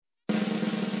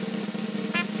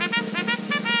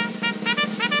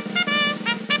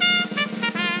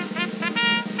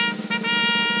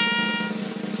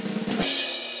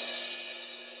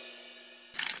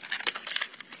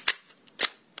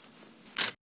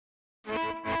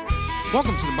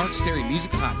Welcome to the Mark Stary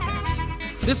Music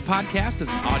Podcast. This podcast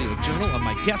is an audio journal of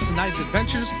my guests and I's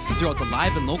adventures throughout the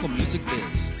live and local music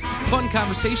biz. Fun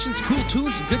conversations, cool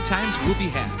tunes, and good times will be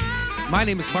had. My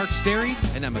name is Mark Stary,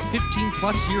 and I'm a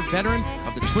 15-plus year veteran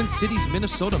of the Twin Cities,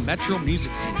 Minnesota metro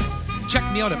music scene.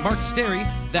 Check me out at Mark Stary,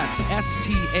 that's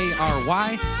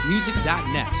S-T-A-R-Y,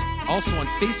 music.net. Also on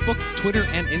Facebook, Twitter,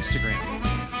 and Instagram.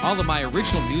 All of my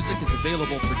original music is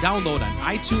available for download on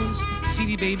iTunes,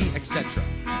 CD Baby, etc.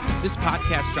 This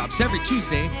podcast drops every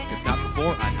Tuesday, if not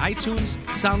before, on iTunes,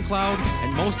 SoundCloud,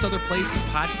 and most other places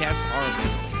podcasts are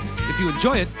available. If you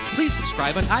enjoy it, please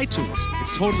subscribe on iTunes.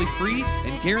 It's totally free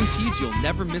and guarantees you'll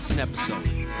never miss an episode.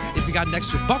 If you got an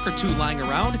extra buck or two lying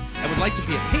around and would like to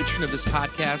be a patron of this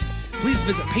podcast, please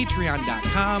visit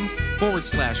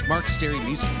patreon.com/Mark Stary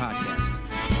Music Podcast.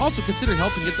 Also consider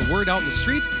helping get the word out in the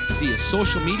street via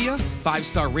social media,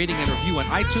 5-star rating and review on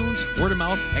iTunes, word of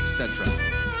mouth, etc.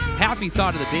 Happy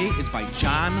Thought of the Day is by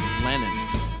John Lennon.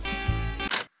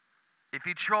 If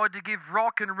you tried to give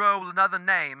rock and roll another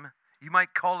name, you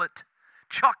might call it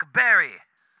Chuck Berry.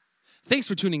 Thanks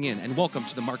for tuning in and welcome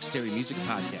to the Mark Stary Music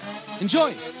Podcast.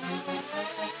 Enjoy!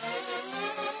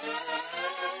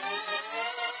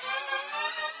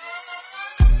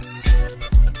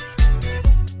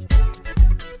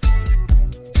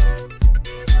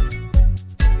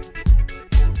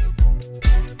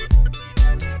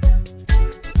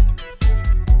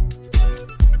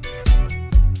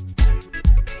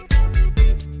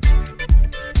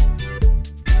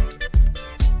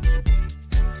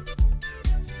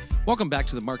 Welcome back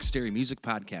to the Mark Stary Music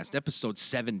Podcast, episode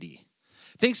 70.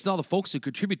 Thanks to all the folks who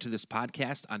contribute to this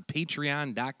podcast on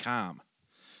patreon.com.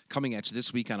 Coming at you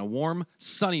this week on a warm,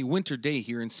 sunny winter day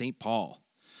here in St. Paul.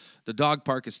 The dog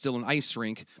park is still an ice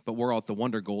rink, but we're out the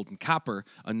Wonder Gold and Copper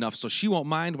enough so she won't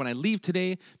mind when I leave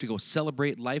today to go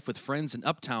celebrate life with friends in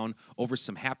Uptown over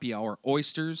some happy hour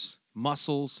oysters,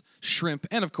 mussels, shrimp,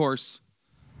 and of course,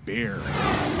 beer.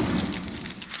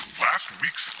 Last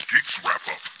week's gigs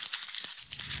wrap-up.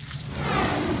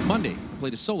 Monday, I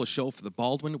played a solo show for the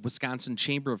Baldwin, Wisconsin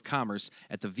Chamber of Commerce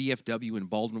at the VFW in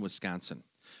Baldwin, Wisconsin.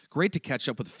 Great to catch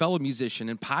up with fellow musician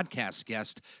and podcast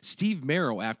guest Steve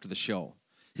Merrow after the show.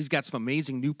 He's got some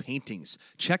amazing new paintings.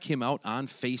 Check him out on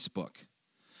Facebook.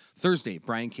 Thursday,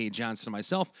 Brian K. Johnson and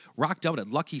myself rocked out at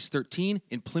Lucky's 13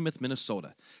 in Plymouth,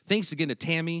 Minnesota. Thanks again to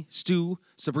Tammy, Stu,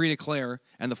 Sabrina Claire,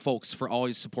 and the folks for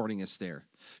always supporting us there.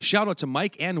 Shout out to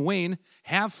Mike and Wayne.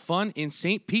 Have fun in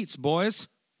St. Pete's, boys.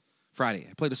 Friday,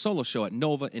 I played a solo show at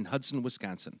Nova in Hudson,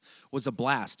 Wisconsin. It was a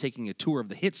blast taking a tour of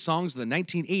the hit songs of the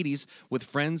 1980s with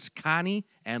friends Connie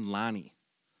and Lonnie.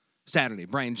 Saturday,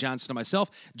 Brian Johnson and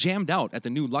myself jammed out at the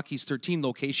new Lucky's 13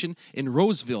 location in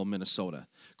Roseville, Minnesota.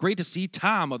 Great to see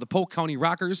Tom of the Polk County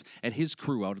Rockers and his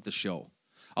crew out at the show.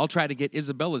 I'll try to get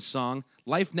Isabella's song,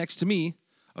 Life Next to Me,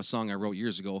 a song I wrote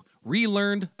years ago,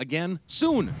 relearned again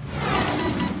soon.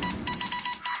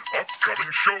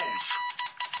 Upcoming shows.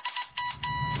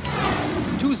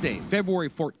 Tuesday, February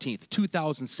 14th,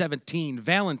 2017,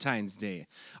 Valentine's Day.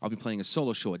 I'll be playing a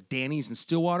solo show at Danny's in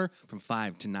Stillwater from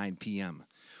 5 to 9 p.m.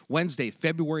 Wednesday,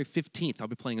 February 15th, I'll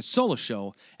be playing a solo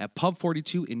show at Pub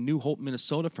 42 in New Hope,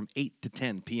 Minnesota from 8 to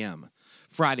 10 p.m.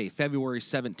 Friday, February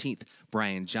 17th,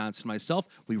 Brian Johnson and myself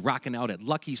will be rocking out at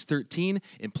Lucky's 13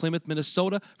 in Plymouth,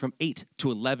 Minnesota from 8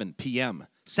 to 11 p.m.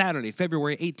 Saturday,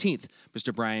 February 18th,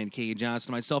 Mr. Brian K. Johnson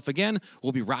and myself again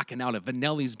will be rocking out at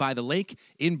Vanelli's by the Lake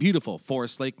in beautiful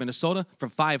Forest Lake, Minnesota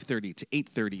from 5:30 to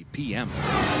 8:30 p.m.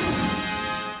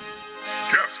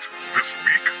 Guest this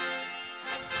week.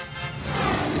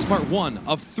 It's part 1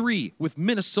 of 3 with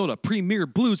Minnesota premier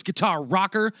blues guitar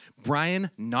rocker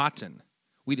Brian Naughton.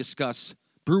 We discuss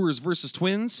Brewers versus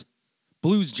Twins,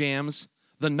 blues jams,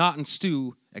 the Naughton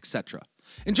Stew, etc.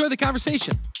 Enjoy the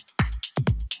conversation.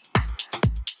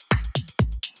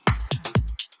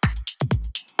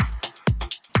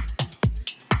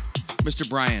 Mr.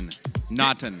 Brian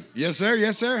Naughton. Yes, sir.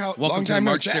 Yes, sir. Welcome Long to the time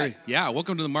no Mark chat. Stary. Yeah,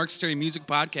 welcome to the Mark Stary Music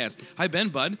Podcast. Hi, Ben,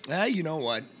 bud. You know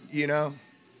what?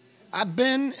 I've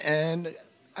been, and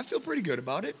I feel pretty good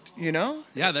about it,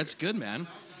 Yeah, that's good, man.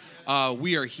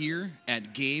 We are here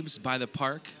at Gabe's by the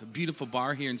Park, a beautiful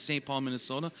bar here in St. Paul,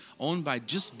 Minnesota,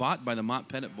 just bought by the Mont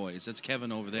Pettit boys. That's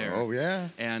Kevin over there. Oh, yeah.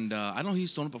 And I don't know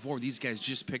who's owned it before. These guys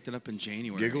just picked it up in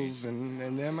January. Giggles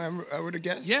and them, I would have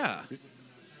guessed. Yeah.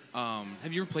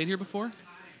 Have you ever played here before?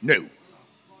 No.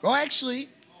 Well, actually,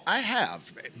 I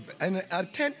have. A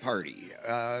tent party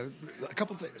a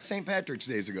couple St. Patrick's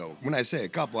days ago. When I say a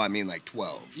couple, I mean like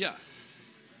 12. Yeah.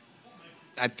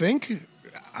 I think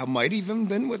I might even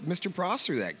been with Mr.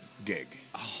 Prosser that gig.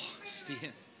 Oh, see,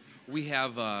 we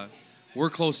have We're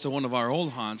close to one of our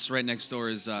old haunts. Right next door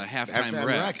is Halftime Halftime Rec.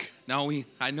 Rec. Now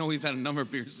I know we've had a number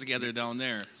of beers together down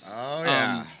there. Oh,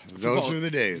 yeah. Those were the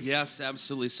days. Yes,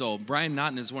 absolutely. So Brian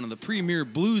Naughton is one of the premier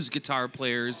blues guitar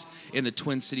players in the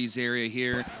Twin Cities area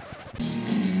here.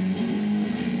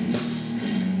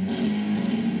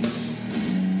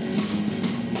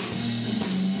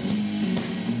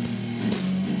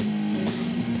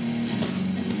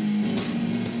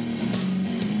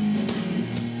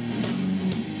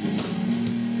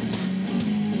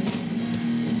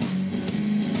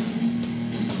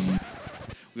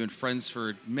 We've been friends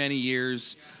for many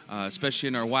years, especially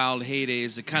in our wild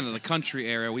heydays, the kind of the country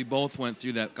era. We both went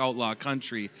through that outlaw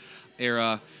country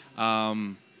era.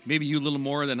 Maybe you a little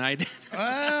more than I did.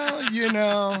 Well, you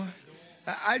know,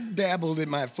 I dabbled in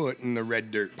my foot in the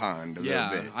red dirt pond a little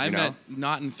bit. I met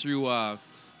Naughton through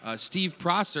Steve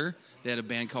Prosser. They had a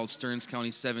band called Stearns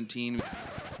County 17. Broke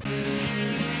my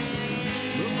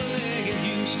leg in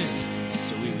Houston,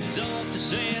 so we was off to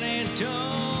San Antonio.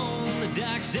 The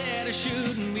doc said I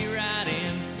shouldn't be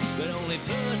riding, but only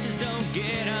pussies don't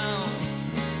get on.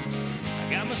 I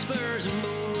got my spurs and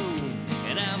bull,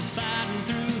 and I'm fighting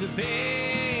through the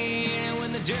pain. And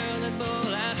when they turn that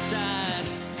bull outside,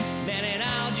 man, and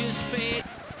I'll just fade.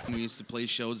 We used to play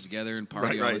shows together and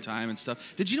party all the Right. time and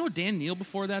stuff. Did you know Dan Neal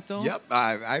before that, though? Yep.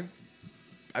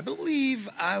 I believe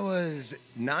I was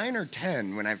 9 or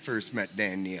 10 when I first met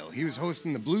Dan Neal. He was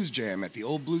hosting the Blues Jam at the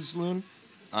Old Blues Saloon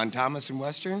on Thomas and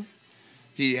Western.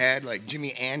 He had like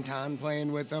Jimmy Anton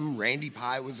playing with him. Randy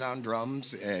Pye was on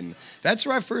drums, and that's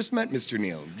where I first met Mr.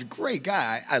 Neal. Great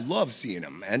guy. I love seeing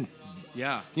him, and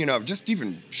Yeah. you know, just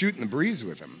even shooting the breeze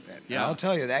with him. And Yeah. I'll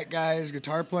tell you, that guy's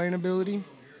guitar playing ability,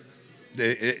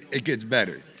 it gets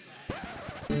better.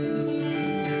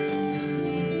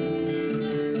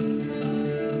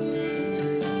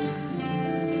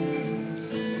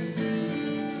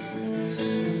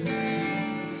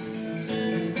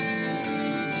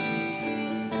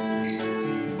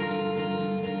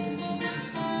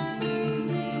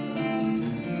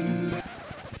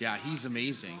 Yeah, he's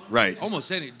amazing. Right.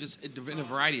 Almost any, just in a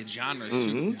variety of genres, too,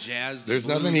 from jazz. to There's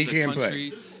blues, nothing he to can't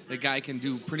country. The guy can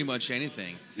do pretty much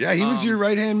anything. Yeah, he was your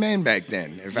right-hand man back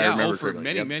then, if I remember for correctly.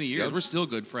 many, Yep, many years. yep. We're still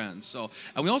good friends. So,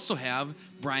 and we also have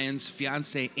Brian's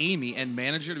fiance Amy and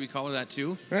manager. Do we call her that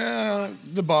too?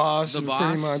 The boss, The boss.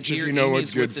 pretty much, here. if you know Amy what's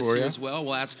is good with us for here you. as well.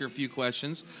 We'll ask her a few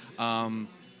questions.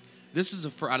 This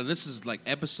is like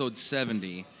episode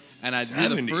 70, and I'd be the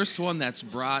 70? first one that's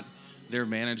brought their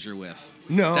manager with.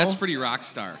 No. That's pretty rock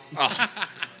star.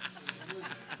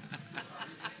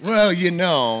 Well, you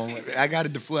know, I got to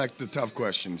deflect the tough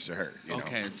questions to her. You know?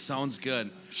 Okay, it sounds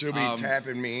good. She'll be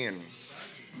tapping me, and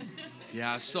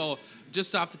Yeah, so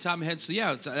just off the top of my head, so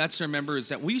that's what I remember is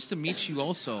that we used to meet you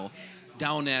also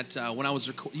down at, when I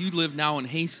was, you live now in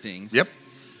Hastings. yep.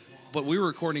 But we were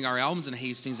recording our albums in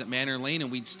Hastings at Manor Lane,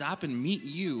 and we'd stop and meet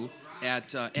you at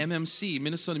MMC,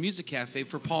 Minnesota Music Cafe,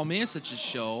 for Paul Masich's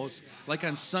shows, like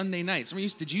on Sunday nights.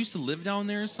 Did you used to live down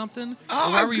there or something? Oh,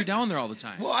 or why I were you could- down there all the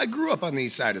time? Well, I grew up on the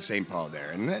east side of St. Paul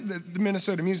there, and the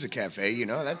Minnesota Music Cafe, you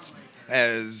know, that's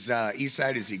as east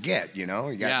side as you get, you know.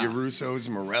 You got Yeah. your Russo's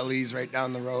and Morelli's right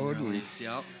down the road. And, Release,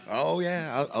 yep. oh,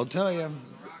 yeah, I'll tell you.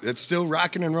 It's still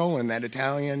rocking and rolling, that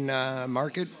Italian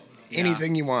market. Yeah.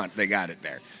 Anything you want, they got it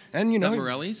there. And, you know. The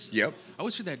Morelli's? Yep. I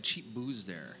always heard they had cheap booze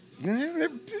there.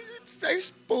 I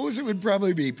suppose it would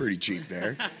probably be pretty cheap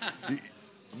there.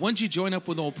 When did you join up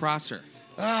with old Prosser?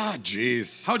 Ah,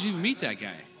 jeez. How'd you even meet that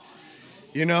guy?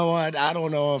 You know what? I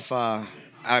don't know if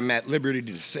I'm at liberty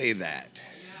to say that,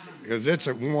 because it's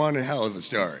one hell of a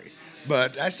story.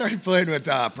 But I started playing with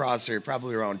Prosser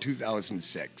probably around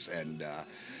 2006, and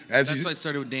as That's you, why I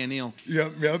started with Dan Neal.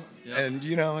 Yep. Yep. And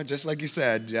you know, just like you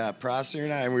said, Prosser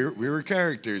and I, we were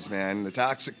characters, man, the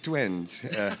Toxic Twins.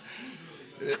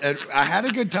 And I had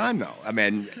a good time though. I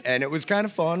mean, and it was kind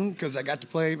of fun because I got to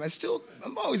play.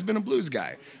 I've always been a blues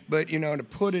guy, but you know, to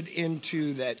put it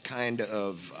into that kind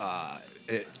of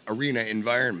arena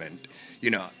environment,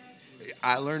 you know,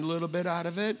 I learned a little bit out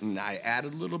of it, and I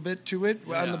added a little bit to it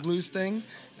on Yeah. the blues thing.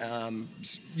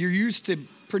 You're used to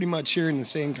pretty much hearing the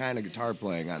same kind of guitar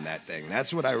playing on that thing.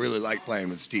 That's what I really like playing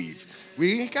with Steve.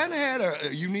 We kind of had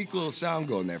a unique little sound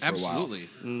going there for a while. Absolutely.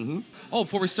 Mm-hmm. Oh,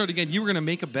 before we start again, you were going to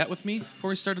make a bet with me before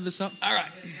we started this up? All right.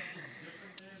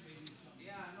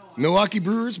 Milwaukee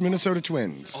Brewers, Minnesota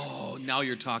Twins. Oh, now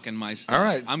you're talking my stuff. All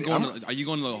right. Are you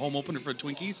going to the home opener for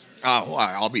Twinkies? Oh,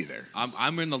 I'll be there.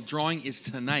 I'm in the drawing is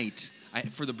tonight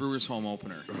for the Brewers home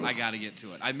opener. I got to get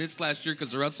to it. I missed last year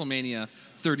because of WrestleMania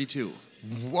 32.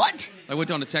 What? I went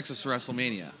down to Texas for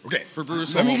WrestleMania. Okay. For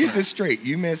Brewers Let home me opener. get this straight.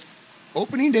 You missed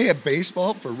opening day of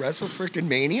baseball for Wrestle Frickin'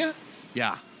 Mania?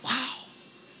 Yeah. Wow.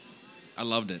 I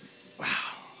loved it. Wow.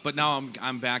 But now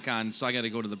I'm back on, so I got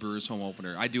to go to the Brewers home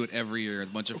opener. I do it every year. A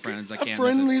bunch of friends. I can't A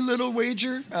friendly miss it. little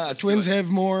wager. Twins have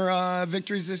more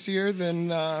victories this year than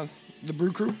the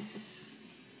Brew Crew.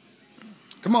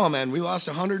 Come on, man. We lost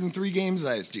 103 games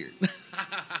last year.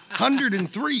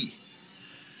 103.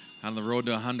 On the road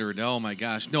to 100. Oh, my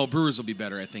gosh. No, Brewers will be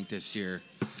better, I think, this year.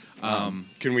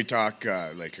 Can we talk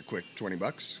like a quick $20?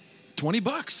 $20.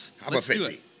 How about Let's do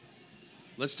 50? it.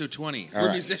 Let's do 20. All We're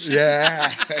right. musicians.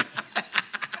 Yeah.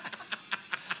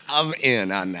 I'm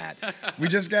in on that. We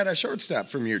just got a shortstop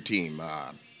from your team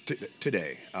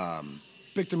today.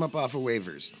 Picked him up off of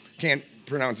waivers. Can't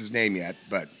pronounce his name yet,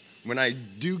 but when I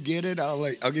do get it,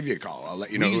 I'll give you a call. I'll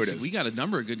let you know who it is. We got a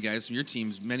number of good guys from your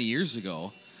teams many years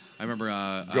ago. I remember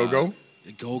Go-Go?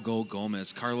 Go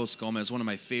Gomez, Carlos Gomez, one of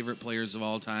my favorite players of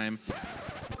all time.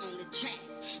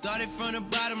 Started from the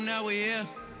bottom, now we're here.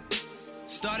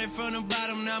 Started from the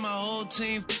bottom, now my whole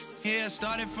team here.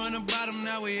 Started from the bottom,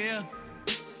 now we're here.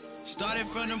 Started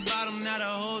from the bottom, now the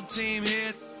whole team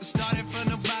here. Started from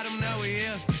the bottom, now we're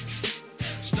here.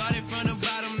 Started from the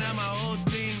bottom, now my whole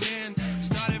team in.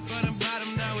 Started from the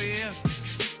bottom, now we're here.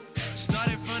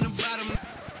 Started from the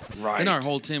bottom. Right. And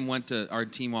our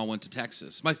team all went to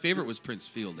Texas. My favorite was Prince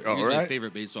Fielder. Oh, He was my right.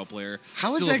 favorite baseball player.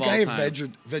 How is still that of all guy a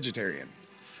time. vegetarian?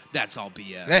 That's all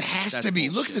BS. That has That's to be.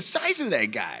 Look bullshit. at the size of that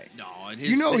guy. No, and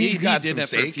You know he got did some that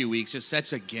for a steak. few weeks. Just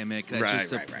such a gimmick. That's Right,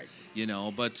 just right. You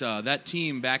know, but that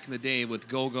team back in the day with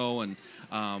Go-Go and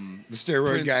The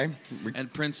steroid Prince, guy.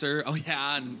 and Princer. Oh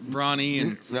yeah, and Bronny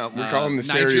and No, we're calling him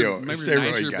the Remember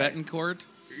steroid Niger guy. Betancourt?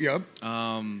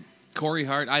 Yep. Corey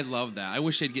Hart, I love that. I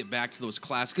wish they'd get back to those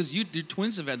classic because the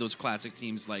Twins have had those classic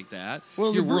teams like that.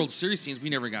 Well, Your the World Series teams, we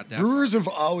never got that. Brewers have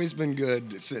always been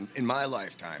good in my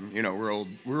lifetime. You know,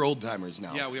 we're old timers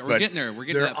now. Yeah, we're But getting there. We're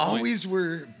getting they to that point. always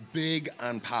were big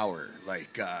on power,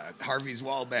 like Harvey's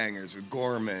Wallbangers with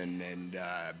Gorman and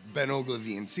Ben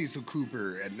Ogilvy and Cecil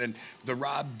Cooper, and then the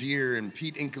Rob Deere and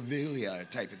Pete Incaviglia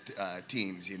type of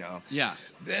teams. You know. Yeah.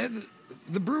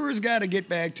 The Brewers got to get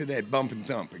back to that bump and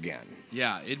thump again.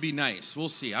 Yeah, it'd be nice. We'll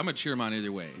see. I'm gonna cheer them on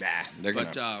either way. Nah, they're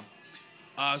gonna.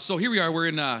 But so here we are. We're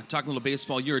in talking a little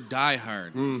baseball. You're a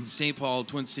diehard St. Paul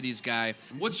Twin Cities guy.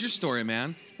 What's your story,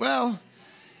 man? Well,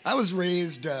 I was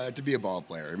raised to be a ball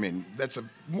player. I mean, that's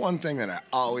one thing that I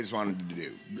always wanted to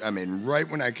do. I mean, right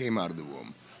when I came out of the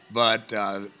womb. But,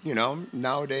 you know,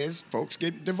 nowadays, folks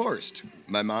get divorced.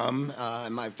 My mom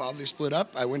and my father split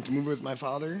up. I went to move with my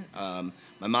father.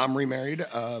 My mom remarried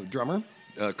a drummer,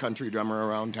 a country drummer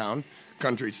around town,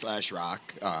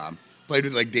 country/rock. Played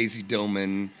with, like, Daisy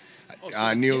Dillman,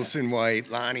 Nielsen White,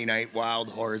 Lonnie Knight, Wild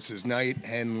Horses, Knight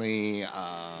Henley,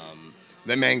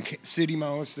 the City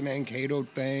Mouse, the Mankato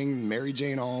thing, Mary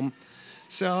Jane Holm.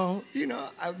 So, you know,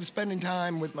 I was spending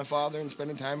time with my father and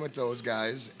spending time with those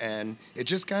guys, and it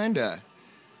just kind of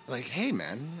like, hey,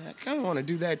 man, I kind of want to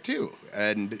do that too.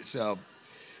 And so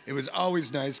it was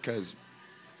always nice because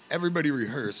everybody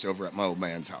rehearsed over at my old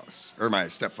man's house, or my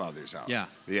stepfather's house. Yeah.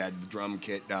 They had the drum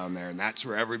kit down there, and that's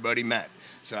where everybody met.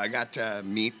 So I got to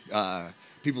meet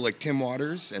people like Tim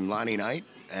Waters and Lonnie Knight,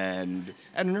 and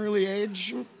at an early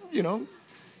age, you know,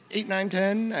 8, 9,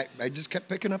 10, I just kept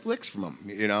picking up licks from them,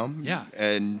 you know? Yeah.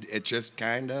 And it just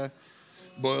kind of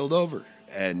boiled over.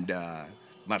 And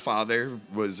my father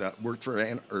was worked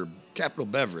for Capital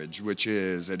Beverage, which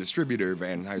is a distributor of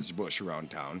Anheuser-Busch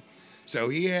around town. So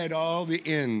he had all the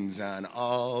ins on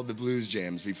all the blues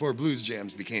jams before blues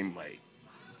jams became like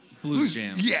Blues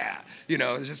Jam. Yeah, you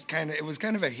know, it was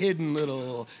kind of a hidden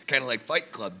little kind of like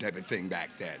Fight Club type of thing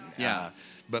back then. Yeah.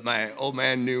 But my old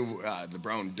man knew the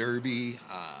Brown Derby,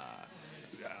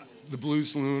 the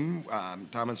Blues Saloon,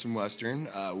 Thomas and Western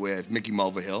with Mickey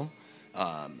Mulvihill,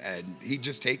 and he'd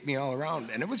just take me all around.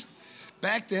 And it was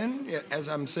back then, as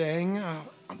I'm saying,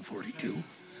 I'm 42.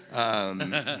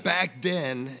 Back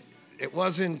then, it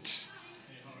wasn't.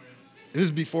 This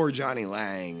is before Johnny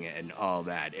Lang and all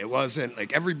that. It wasn't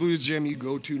like every blues gym you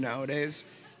go to nowadays,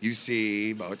 you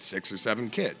see about 6 or 7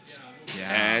 kids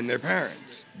and their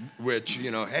parents, which, you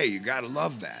know, hey, you got to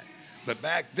love that. But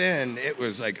back then, it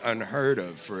was like unheard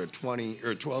of for a 20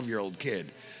 or 12-year-old kid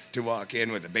to walk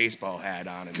in with a baseball hat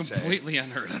on and Completely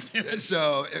unheard of.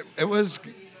 So it was.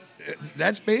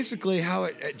 That's basically how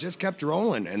it just kept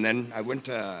rolling. And then I went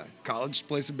to college to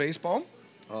play some baseball.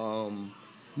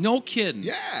 No kidding.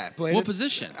 Yeah, played What it.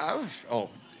 position?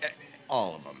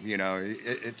 All of them. You know,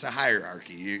 it's a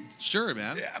hierarchy. Sure,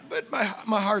 man. Yeah, but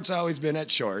my heart's always been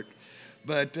at short.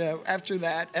 But after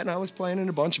that, and I was playing in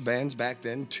a bunch of bands back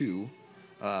then too.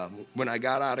 When I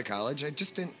got out of college, I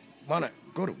just didn't want to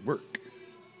go to work.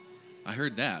 I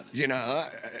heard that. You know,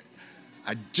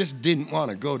 I just didn't want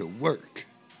to go to work.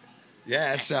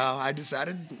 Yeah, so I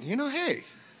decided, hey,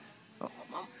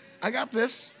 I got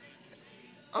this.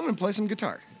 I'm going to play some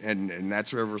guitar. And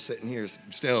that's where we're sitting here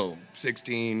still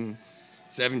 16,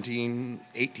 17,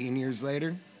 18 years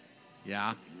later.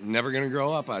 Yeah. Never going to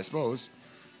grow up, I suppose.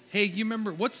 Hey, you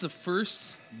remember, what's the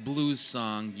first blues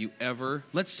song you ever,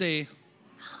 let's say,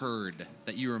 heard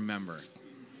that you remember?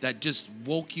 That just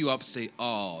woke you up, say,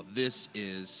 oh, this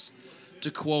is, to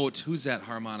quote, who's that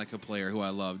harmonica player who I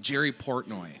love? Jerry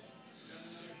Portnoy.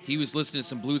 He was listening to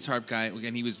some blues harp guy,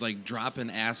 and he was like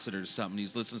dropping acid or something. He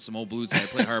was listening to some old blues guy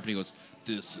play harp, and he goes,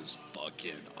 this is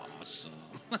fucking awesome.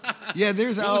 Yeah,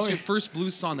 there's What always... was your first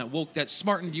blues song that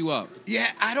smartened you up? Yeah,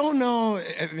 I don't know.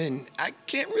 I mean, I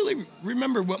can't really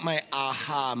remember what my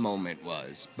aha moment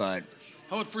was, but...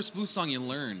 How about first blues song you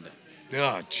learned?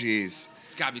 Oh, jeez.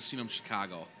 It's got to be Sweet Home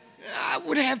Chicago. I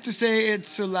would have to say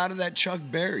it's a lot of that Chuck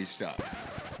Berry stuff.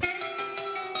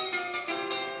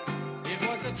 It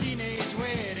was a teenage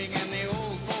wedding and the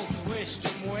old folks wished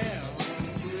him well.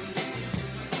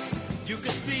 You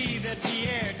could see that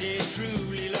Pierre did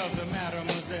truly love the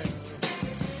mademoiselle.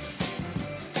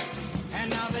 And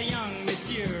now the young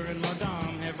monsieur and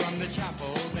madame have rung the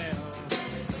chapel bell.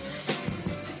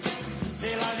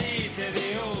 C'est la vie, say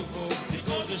the old folks. It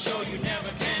goes to show you never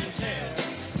can tell.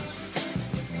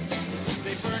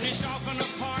 They furnished off an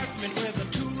apartment with a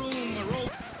 2-room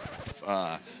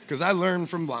rope. Because I learned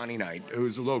from Lonnie Knight,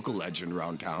 who's a local legend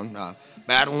around town.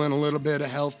 Battling a little bit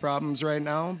of health problems right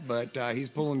now, but he's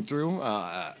pulling through.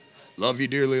 Love you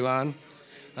dearly, Lon.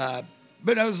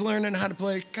 But I was learning how to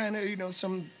play kind of,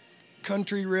 some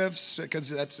country riffs,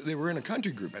 because they were in a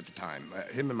country group at the time,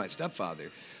 him and my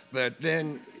stepfather. But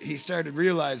then he started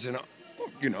realizing,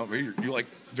 you like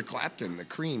the Clapton, the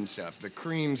Cream stuff. The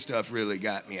Cream stuff really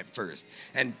got me at first.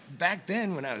 And back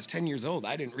then, when I was 10 years old,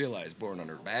 I didn't realize Born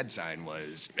Under a Bad Sign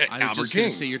was I was Albert just King.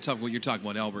 going to say, you're talking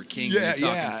about Albert King. Yeah, you're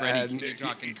talking yeah. Freddie, and you're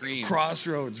talking Cream.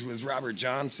 Crossroads was Robert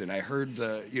Johnson. I heard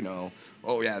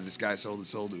oh yeah, this guy sold his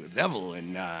soul to the devil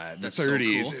in the That's so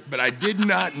 30s. cool. But I did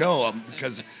not know him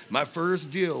because my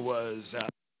first deal was...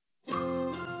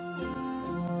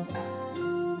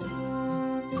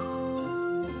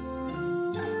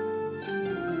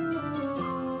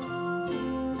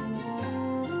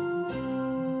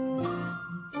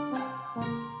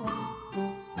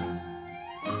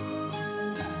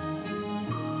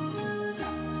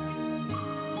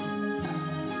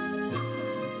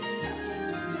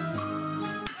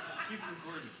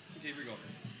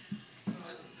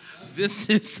 This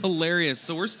is hilarious.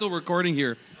 So we're still recording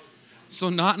here. So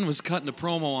Naughton was cutting a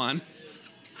promo on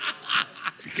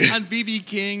B.B.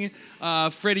 King,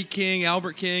 Freddie King,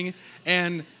 Albert King,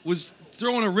 and was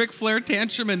throwing a Ric Flair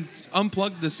tantrum and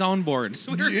unplugged the soundboard.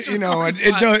 So we were just recording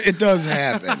it does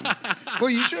happen. Well,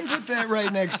 you shouldn't put that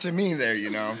right next to me there,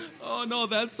 Oh, no,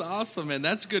 that's awesome, man.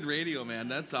 That's good radio, man.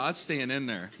 That's staying in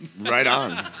there. Right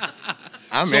on.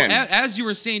 I'm So in. as you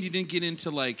were saying, you didn't get into,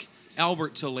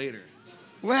 Albert till later.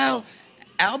 Well,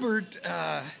 Albert,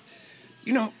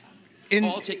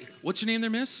 What's your name there,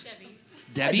 miss?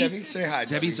 Debbie. Debbie? Hi, Debbie. Say hi,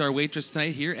 Debbie. Debbie's our waitress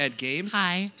tonight here at Games.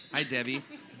 Hi. Hi, Debbie.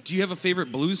 Do you have a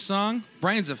favorite blues song?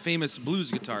 Brian's a famous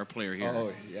blues guitar player here.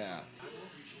 Oh, yeah.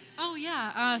 Oh,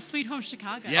 yeah. Sweet Home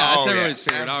Chicago. Yeah, that's Oh, everybody's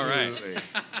yes, favorite. All right. absolutely.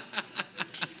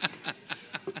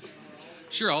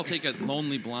 Sure, I'll take a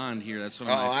Lonely Blonde here. That's one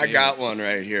of my Oh, I favorites. got one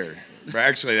right here.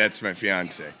 Actually, that's my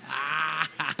fiance.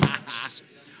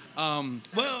 Well,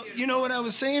 what I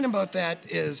was saying about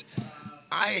that is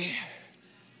I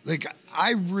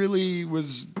really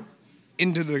was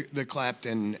into the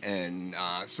Clapton and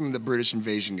some of the British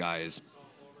Invasion guys.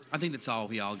 I think that's all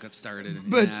we all got started in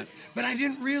But that. but I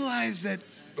didn't realize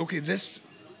that, okay, this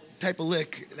type of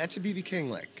lick, that's a B.B. King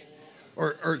lick.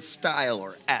 Or style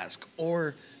or esque.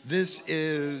 Or this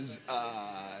is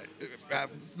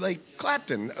like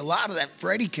Clapton, a lot of that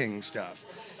Freddie King stuff.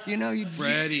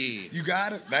 Freddie. You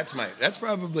got it. That's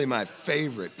probably my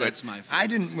favorite. But That's my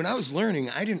favorite. when I was learning,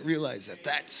 I didn't realize that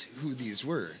that's who these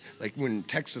were. Like when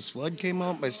Texas Flood came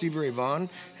out by Stevie Ray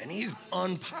Vaughan, and he's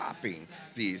unpopping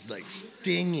these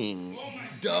stinging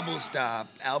double stop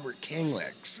Albert King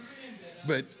licks.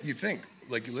 But you think,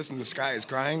 you listen to Sky is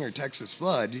Crying or Texas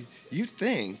Flood, you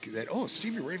think that,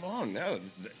 Stevie Ray Vaughan, no,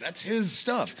 that's his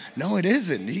stuff. No, it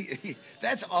isn't.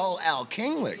 That's all Al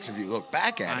King licks if you look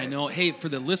back at it. I know. Hey, for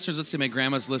the listeners, let's say my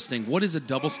grandma's listening. What is a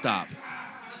double stop?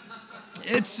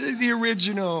 It's the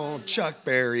original Chuck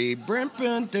Berry.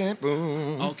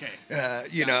 Okay.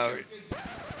 Know.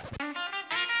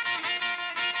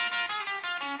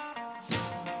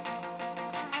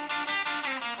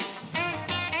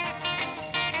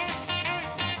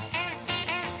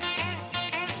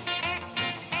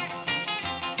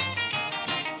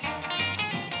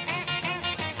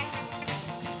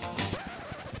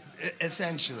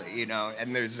 Essentially, you know,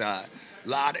 and there's a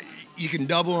lot. You can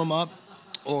double them up,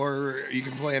 or you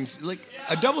can play them like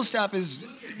a double stop. Is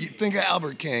you think of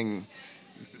Albert King?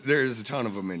 There's a ton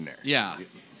of them in there. Yeah.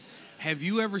 Have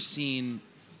you ever seen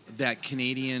that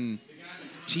Canadian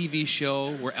TV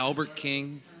show where Albert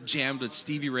King jammed with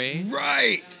Stevie Ray?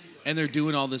 Right. And they're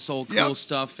doing all this old cool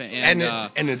stuff,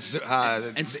 and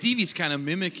Stevie's kind of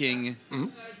mimicking,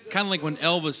 kind of like when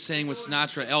Elvis sang with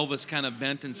Sinatra. Elvis kind of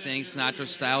bent and sang Sinatra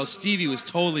style. Stevie was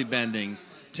totally bending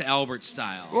to Albert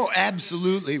style. Well,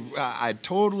 absolutely. I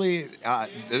totally.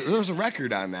 There's a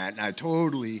record on that,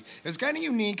 and it's kind of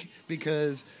unique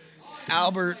because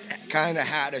Albert kind of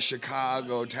had a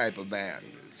Chicago type of band.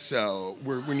 So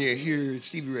when you hear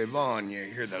Stevie Ray Vaughan, you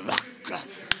hear the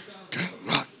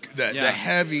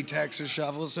heavy Texas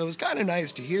shuffle. So it's kind of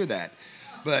nice to hear that.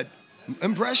 But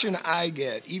impression I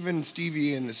get, even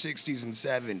Stevie in the 60s and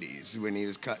 70s when he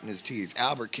was cutting his teeth,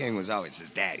 Albert King was always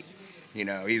his daddy. You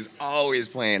know, he's always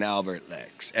playing Albert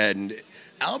licks. And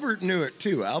Albert knew it,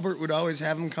 too. Albert would always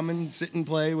have him come and sit and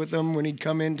play with him when he'd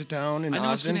come into town in Austin.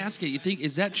 I was going to ask you think,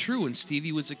 is that true? When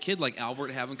Stevie was a kid, like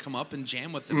Albert have him come up and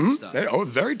jam with him and stuff?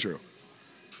 Very true.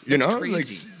 That's you know,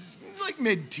 crazy. like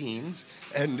mid-teens.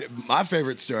 And my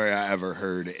favorite story I ever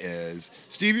heard is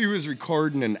Stevie was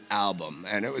recording an album,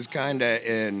 and it was kind of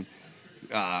in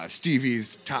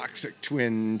Stevie's Toxic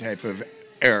Twin type of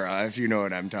era, if you know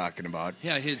what I'm talking about.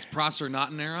 Yeah, his Prosser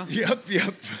Naughton era? Yep.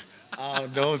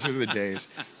 Those are the days.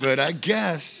 But I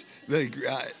guess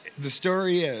the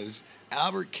story is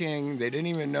Albert King, they didn't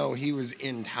even know he was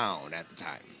in town at the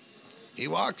time. He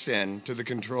walks in to the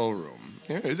control room.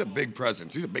 He's a big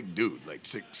presence. He's a big dude, like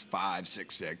 6'5",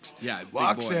 6'6". Yeah, big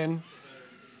walks boy. in,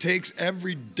 takes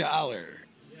every dollar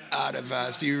out of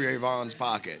Stevie Ray Vaughan's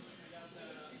pocket,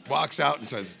 walks out and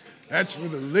says, "That's for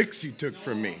the licks you took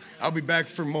from me. I'll be back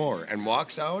for more," and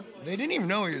walks out. They didn't even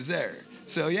know he was there.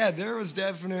 So, yeah, there was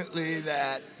definitely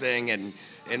that thing. And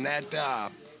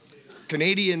that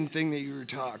Canadian thing that you were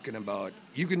talking about,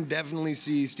 you can definitely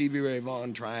see Stevie Ray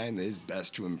Vaughan trying his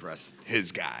best to impress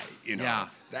his guy. You know, Yeah.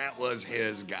 That was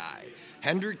his guy.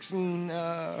 Hendrix.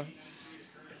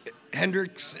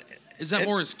 Is that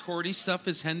more his Cordy stuff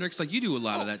as Hendrix? Like, you do a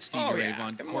lot of that Stevie Ray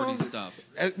Vaughan Cordy stuff.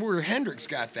 Where Hendrix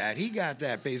got that, he got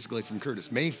that basically from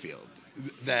Curtis Mayfield.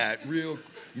 That real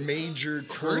major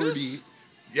Curtis? Cordy.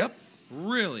 Yep.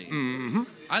 Really? Mm-hmm.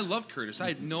 I love Curtis. I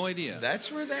had no idea.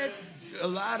 That's where a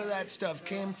lot of that stuff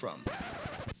came from.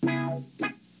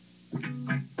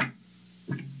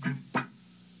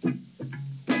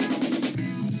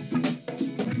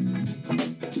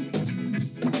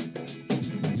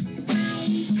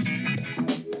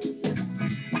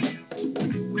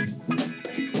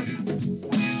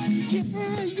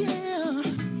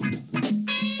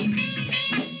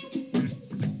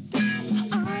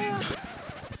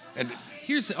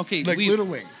 Okay, like Little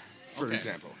Wing, for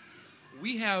example.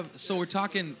 We have, so we're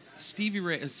talking Stevie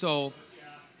Ray, so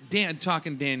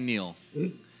talking Dan Neal.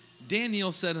 Dan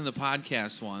Neal said in the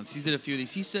podcast once, he did a few of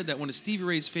these, he said that one of Stevie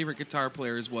Ray's favorite guitar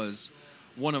players was,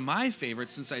 one of my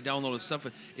favorites since I downloaded stuff,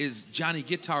 is Johnny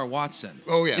Guitar Watson.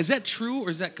 Oh, yes. Is that true or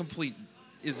is that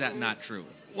not true?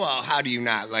 Well, how do you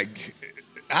not like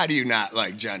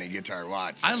Johnny Guitar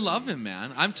Watson? I love him,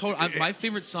 man. My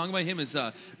favorite song by him is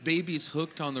 "Baby's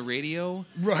Hooked on the Radio."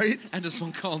 Right. And this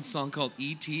song called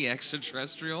 "E.T.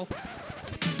 Extraterrestrial."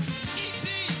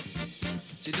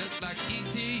 She just like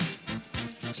E.T.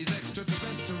 She's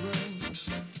extraterrestrial.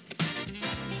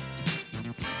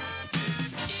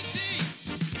 E.T.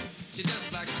 She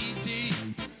just like E.T.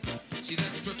 She's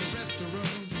extraterrestrial.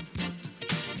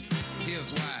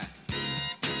 Here's why.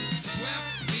 Swept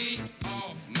me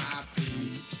off my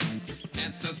feet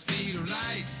at the speed of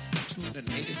light,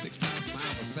 286,000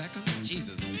 miles a second.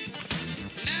 Jesus.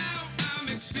 Now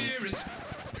I'm experiencing.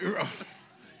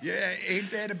 Yeah, ain't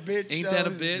that a bitch? Ain't that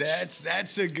a bitch?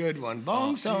 That's a good one.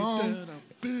 Bong song.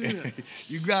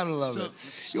 You gotta love it.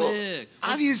 Slick.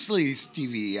 Obviously,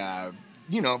 Stevie,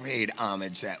 paid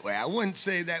homage that way. I wouldn't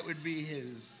say that would be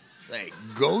his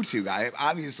go-to guy.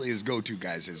 Obviously, his go-to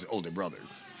guy is his older brother.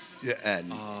 Yeah,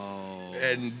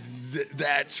 and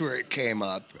that's where it came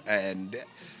up. And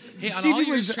Hey, on Stevie all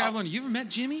your was traveling, you ever met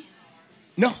Jimmy?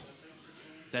 No.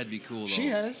 That'd be cool, though. She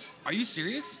has. Are you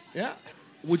serious? Yeah.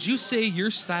 Would you say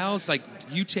your style is like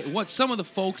you take what some of the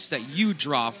folks that you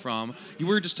draw from? You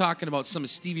were just talking about some of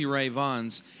Stevie Ray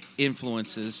Vaughan's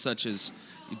influences, such as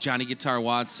Johnny Guitar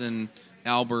Watson,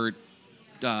 Albert,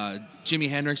 Jimi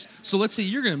Hendrix. So let's say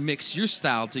you're going to mix your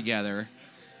style together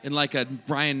in like a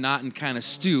Brian Naughton kind of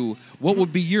stew. What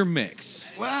would be your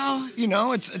mix? Well,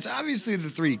 it's obviously the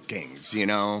three kings,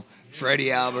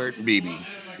 Freddie, Albert, and BB.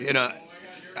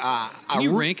 Can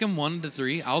you rank them 1 to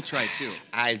 3? I'll try too.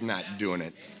 I'm not doing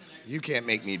it. You can't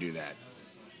make me do that.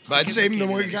 But I'd say the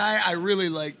one guy I really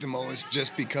like the most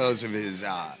just because of his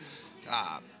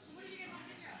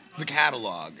the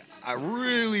catalog. I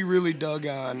really, really dug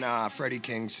on Freddie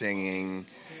King singing,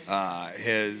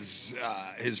 his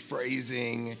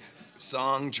phrasing,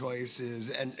 song choices,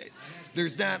 and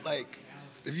there's not like,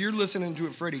 if you're listening to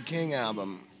a Freddie King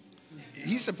album,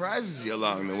 he surprises you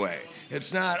along the way.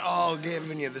 It's not all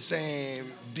giving you the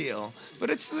same deal, but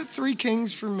it's the Three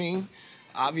Kings for me.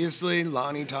 Obviously,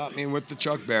 Lonnie taught me with the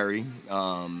Chuck Berry.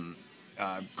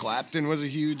 Clapton was a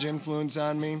huge influence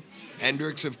on me.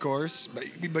 Hendrix, of course,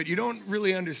 but you don't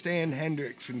really understand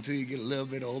Hendrix until you get a little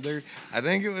bit older. I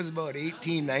think it was about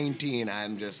 18, 19.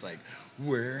 I'm just like,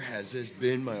 where has this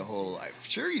been my whole life?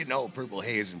 Sure, you know Purple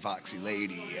Haze and Foxy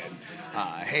Lady and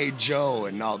Hey Joe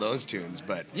and all those tunes,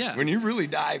 but when you really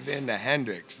dive into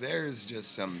Hendrix, there's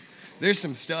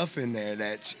some stuff in there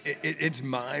that's it's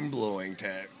mind blowing.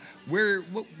 To where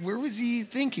was he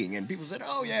thinking? And people said,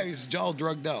 oh yeah, he's all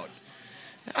drugged out.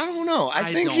 I don't know.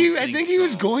 I think he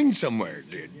was going somewhere,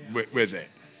 dude, with it.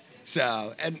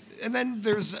 So, and then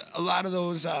there's a lot of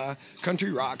those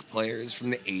country rock players from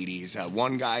the 80s.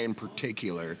 One guy in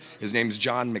particular, his name's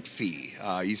John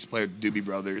McPhee. He used to play with Doobie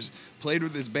Brothers. Played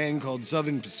with this band called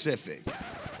Southern Pacific.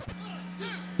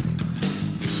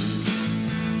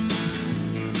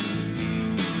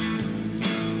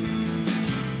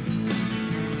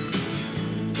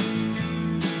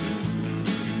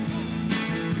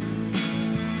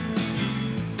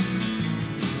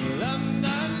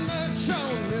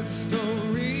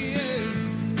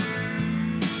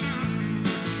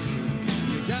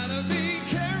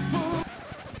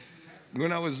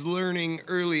 When I was learning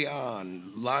early on,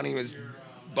 Lonnie was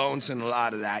bouncing a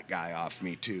lot of that guy off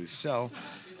me too. So,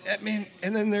 I mean,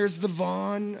 and then there's the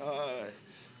Vaughn.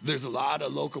 There's a lot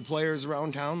of local players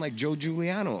around town, like Joe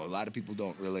Giuliano. A lot of people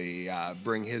don't really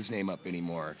bring his name up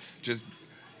anymore. Just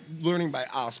learning by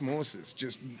osmosis,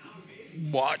 just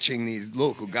watching these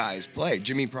local guys play.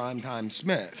 Jimmy Primetime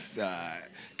Smith,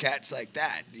 cats like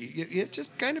that. You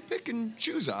just kind of pick and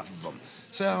choose off of them.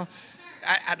 So,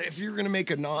 if you're going to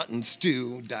make a Knot and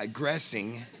Stew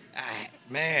digressing,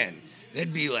 man,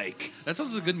 that'd be like... That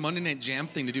sounds like a good Monday Night Jam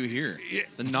thing to do here. Yeah.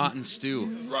 The Knot and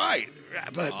Stew. Right.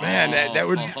 But, man, that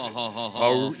would...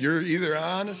 Oh, you're either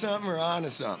on to something or on to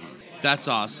something. That's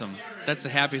awesome. That's the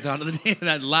happy thought of the day.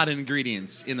 That a lot of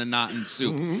ingredients in the Knot and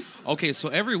Soup. Mm-hmm. Okay, so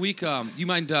every week, you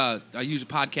mind... I use a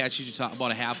podcast, usually talk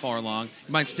about a half hour long.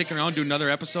 You mind sticking around, do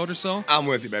another episode or so? I'm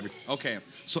with you, baby. Okay.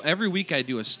 So every week I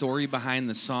do a story behind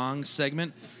the song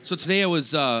segment. So today I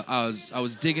was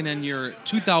digging in your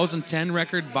 2010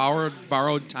 record,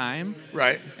 Borrowed Time.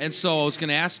 Right. And so I was going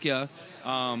to ask you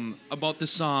about the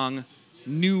song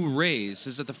New Rays.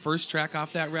 Is it the first track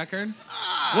off that record?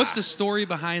 What's the story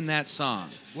behind that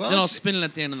song? Well, then I'll spin it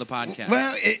at the end of the podcast.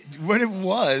 Well,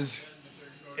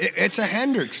 it's a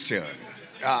Hendrix tune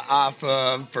off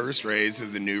of First Rays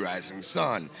of the New Rising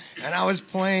Sun. And I was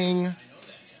playing...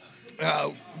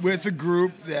 with a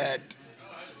group that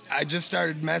I just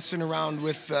started messing around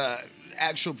with the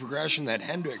actual progression that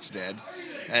Hendrix did.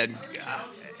 And,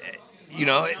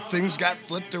 things got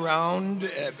flipped around.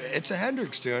 It's a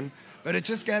Hendrix tune, but it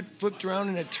just got flipped around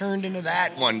and it turned into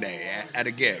that one day at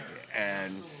a gig.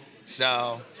 And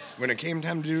so when it came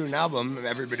time to do an album,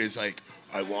 everybody's like,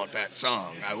 I want that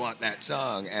song. I want that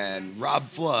song. And Rob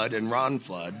Flood and Ron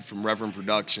Flood from Reverend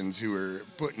Productions, who were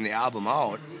putting the album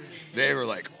out, they were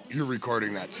like, you're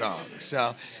recording that song.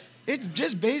 So it's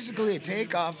just basically a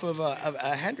takeoff of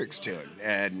a Hendrix tune.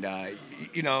 And,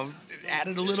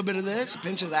 added a little bit of this, a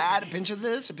pinch of that, a pinch of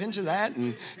this, a pinch of that,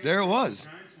 and there it was.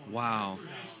 Wow.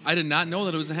 I did not know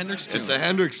that it was a Hendrix tune. It's a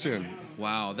Hendrix tune.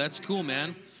 Wow, that's cool,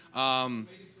 man.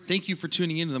 Thank you for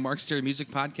tuning in to the Mark Stary Music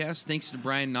Podcast. Thanks to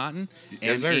Brian Naughton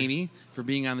and Amy for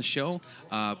being on the show.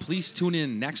 Please tune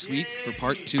in next week for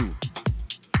part 2.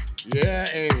 Yeah,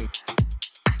 Amy.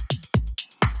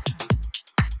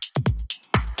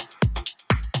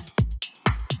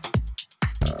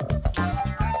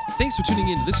 Thanks for tuning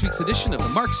in to this week's edition of the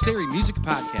Mark Stary Music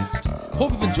Podcast.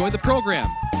 Hope you've enjoyed the program.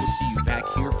 We'll see you back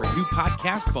here for a new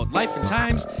podcast about life and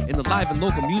times in the live and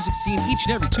local music scene each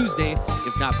and every Tuesday,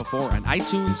 if not before, on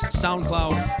iTunes,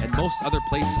 SoundCloud, and most other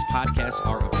places podcasts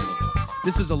are available.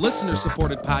 This is a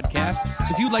listener-supported podcast,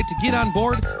 so if you'd like to get on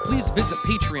board, please visit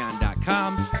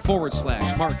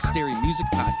patreon.com/Mark Stary Music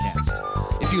Podcast.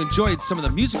 If you enjoyed some of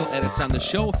the musical edits on the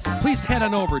show, please head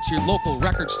on over to your local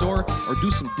record store or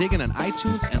do some digging on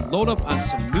iTunes and load up on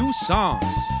some new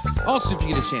songs. Also, if you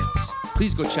get a chance,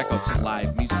 please go check out some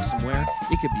live music somewhere.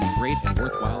 It could be a great and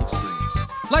worthwhile experience.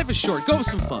 Life is short. Go with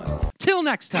some fun. Till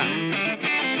next time.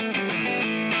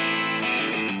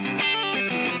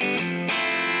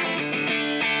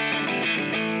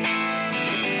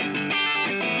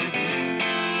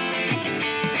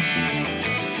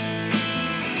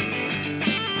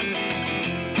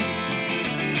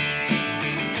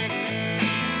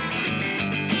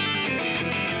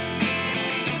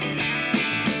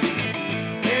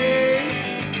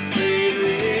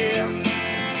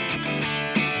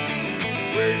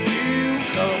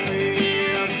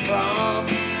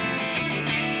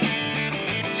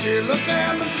 She looked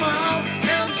at me and smiled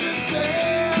and she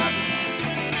said,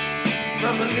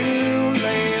 from the new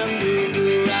land to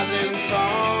the rising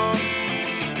sun.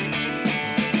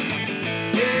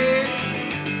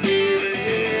 Yeah, baby,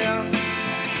 yeah.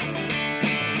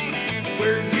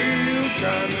 Where you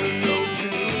trying to go to?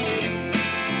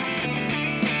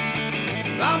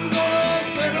 I'm gonna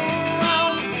spread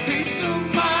around peace of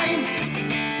mind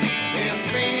and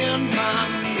spend my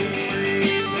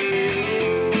memories with you.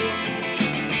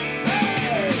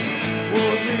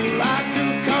 Would you like to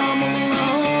come along?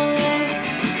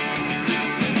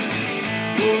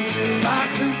 Would you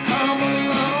like to come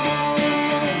along?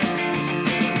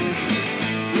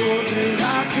 Would you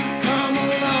like to come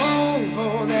along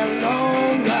for that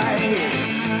long ride?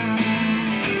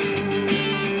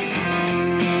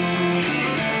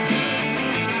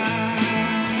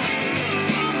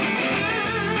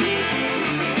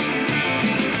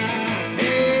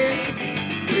 Hey,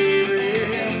 baby,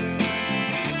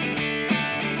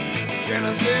 can I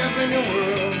step in your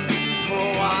world?